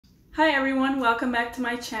Hi everyone, welcome back to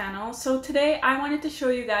my channel. So today I wanted to show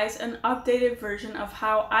you guys an updated version of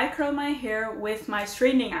how I curl my hair with my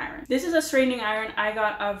straightening iron. This is a straightening iron I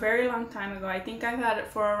got a very long time ago. I think I've had it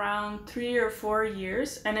for around 3 or 4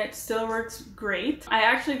 years and it still works great. I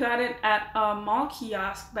actually got it at a mall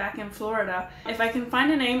kiosk back in Florida. If I can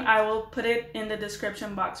find a name, I will put it in the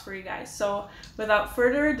description box for you guys. So without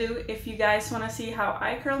further ado, if you guys want to see how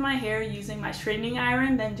I curl my hair using my straightening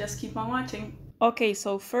iron, then just keep on watching. Okay,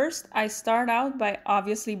 so first I start out by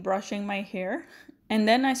obviously brushing my hair, and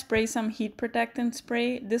then I spray some heat protectant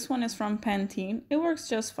spray. This one is from Pantene. It works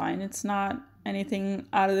just fine. It's not anything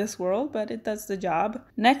out of this world, but it does the job.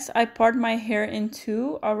 Next, I part my hair in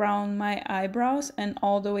two around my eyebrows and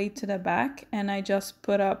all the way to the back, and I just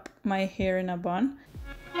put up my hair in a bun.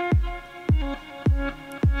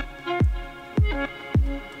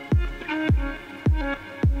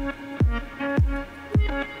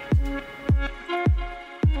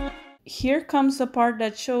 Here comes the part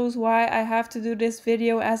that shows why I have to do this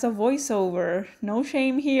video as a voiceover. No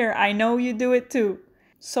shame here, I know you do it too.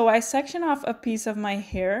 So I section off a piece of my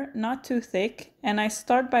hair, not too thick, and I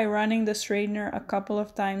start by running the straightener a couple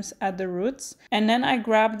of times at the roots, and then I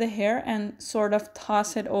grab the hair and sort of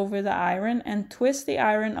toss it over the iron and twist the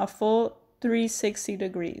iron a full 360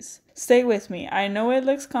 degrees. Stay with me. I know it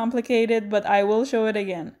looks complicated, but I will show it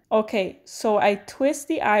again. Okay, so I twist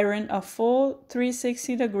the iron a full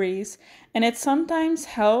 360 degrees, and it sometimes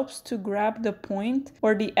helps to grab the point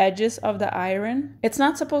or the edges of the iron. It's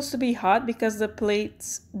not supposed to be hot because the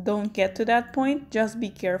plates don't get to that point. Just be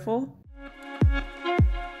careful.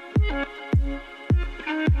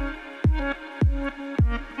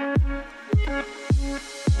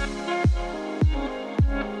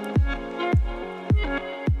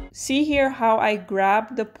 See here how I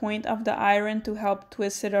grab the point of the iron to help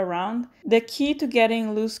twist it around? The key to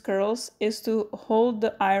getting loose curls is to hold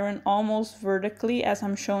the iron almost vertically as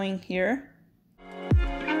I'm showing here.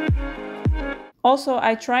 Also,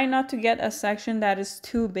 I try not to get a section that is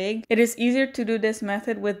too big. It is easier to do this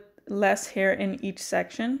method with less hair in each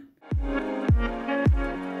section.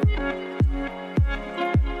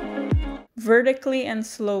 Vertically and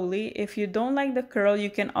slowly. If you don't like the curl,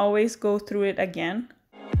 you can always go through it again.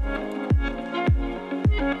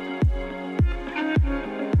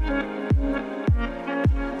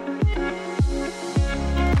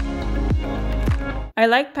 I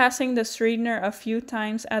like passing the straightener a few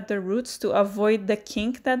times at the roots to avoid the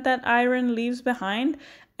kink that iron leaves behind,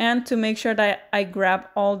 and to make sure that I grab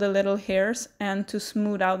all the little hairs and to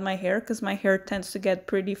smooth out my hair because my hair tends to get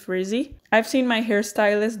pretty frizzy. I've seen my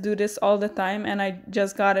hairstylist do this all the time and I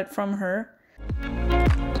just got it from her.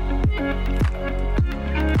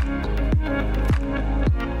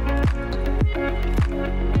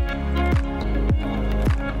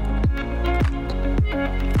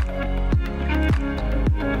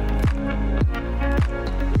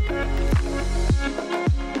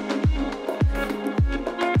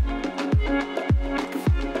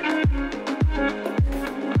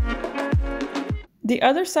 The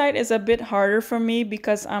other side is a bit harder for me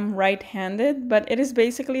because I'm right-handed, but it is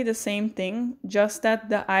basically the same thing, just that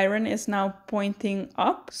the iron is now pointing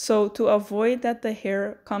up. So to avoid that the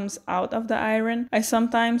hair comes out of the iron, I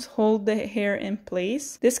sometimes hold the hair in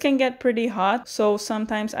place. This can get pretty hot, so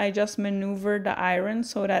sometimes I just maneuver the iron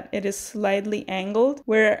so that it is slightly angled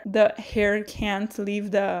where the hair can't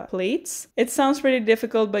leave the plates. It sounds pretty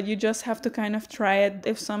difficult, but you just have to kind of try it.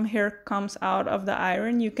 If some hair comes out of the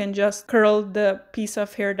iron, you can just curl the piece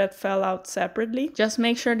of hair that fell out separately. Just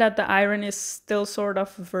make sure that the iron is still sort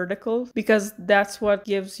of vertical because that's what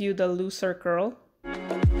gives you the looser curl.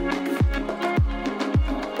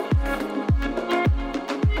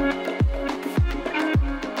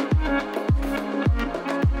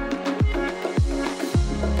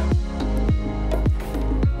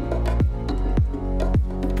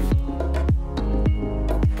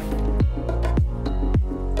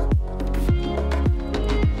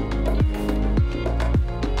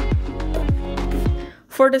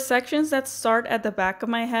 For the sections that start at the back of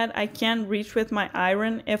my head, I can't reach with my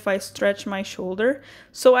iron if I stretch my shoulder.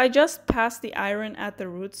 So I just pass the iron at the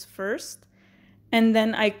roots first, and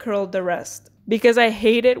then I curl the rest. Because I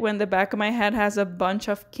hate it when the back of my head has a bunch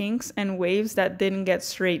of kinks and waves that didn't get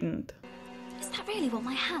straightened. Is that really what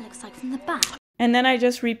my hair looks like from the back? And then I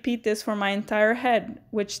just repeat this for my entire head,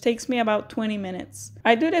 which takes me about 20 minutes.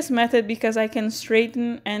 I do this method because I can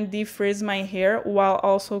straighten and defrizz my hair while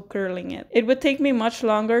also curling it. It would take me much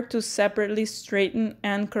longer to separately straighten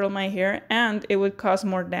and curl my hair, and it would cause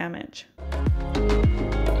more damage.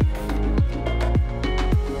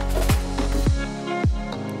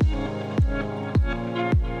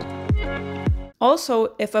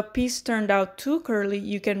 Also, if a piece turned out too curly,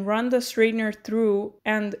 you can run the straightener through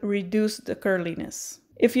and reduce the curliness.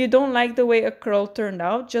 If you don't like the way a curl turned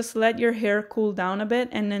out, just let your hair cool down a bit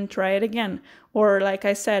and then try it again. Or like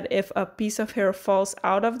I said, if a piece of hair falls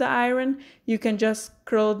out of the iron, you can just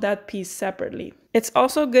curl that piece separately. It's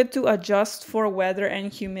also good to adjust for weather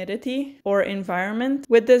and humidity or environment.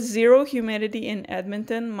 With the zero humidity in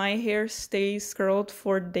Edmonton, my hair stays curled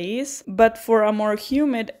for days. But for a more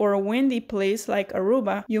humid or windy place like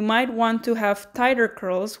Aruba, you might want to have tighter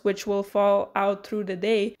curls which will fall out through the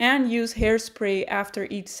day, and use hairspray after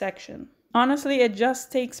each section. Honestly, it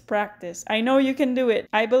just takes practice. I know you can do it.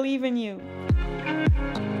 I believe in you.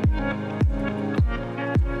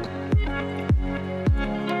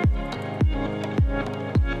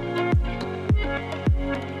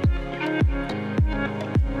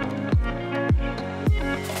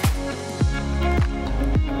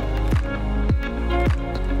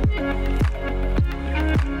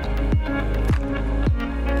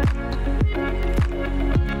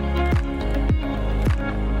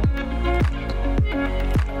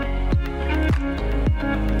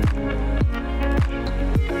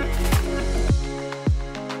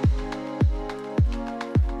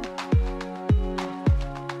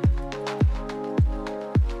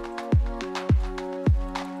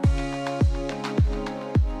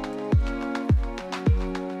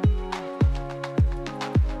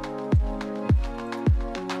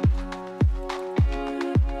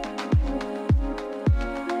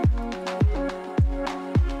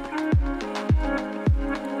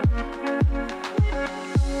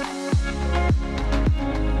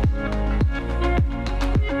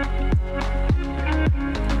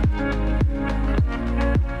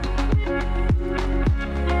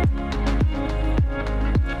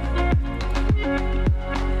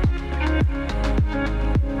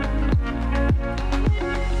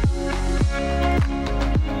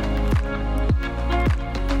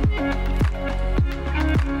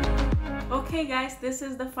 Okay guys, this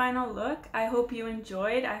is the final look. I hope you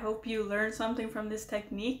enjoyed. I hope you learned something from this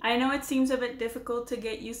technique. I know it seems a bit difficult to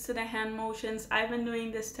get used to the hand motions. I've been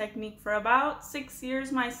doing this technique for about 6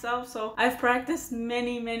 years myself, so I've practiced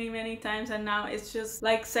many times, and now it's just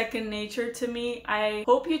like second nature to me. I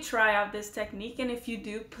hope you try out this technique, and if you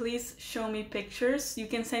do, please show me pictures. You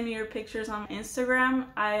can send me your pictures on Instagram.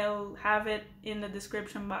 I'll have it in the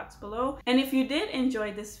description box below. And if you did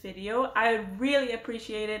enjoy this video, I would really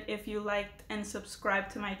appreciate it if you liked and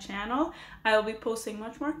subscribed to my channel. I'll be posting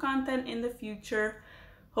much more content in the future,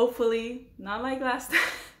 hopefully not like last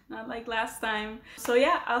time. So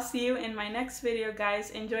yeah, I'll see you in my next video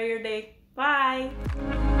guys. Enjoy your day. Bye.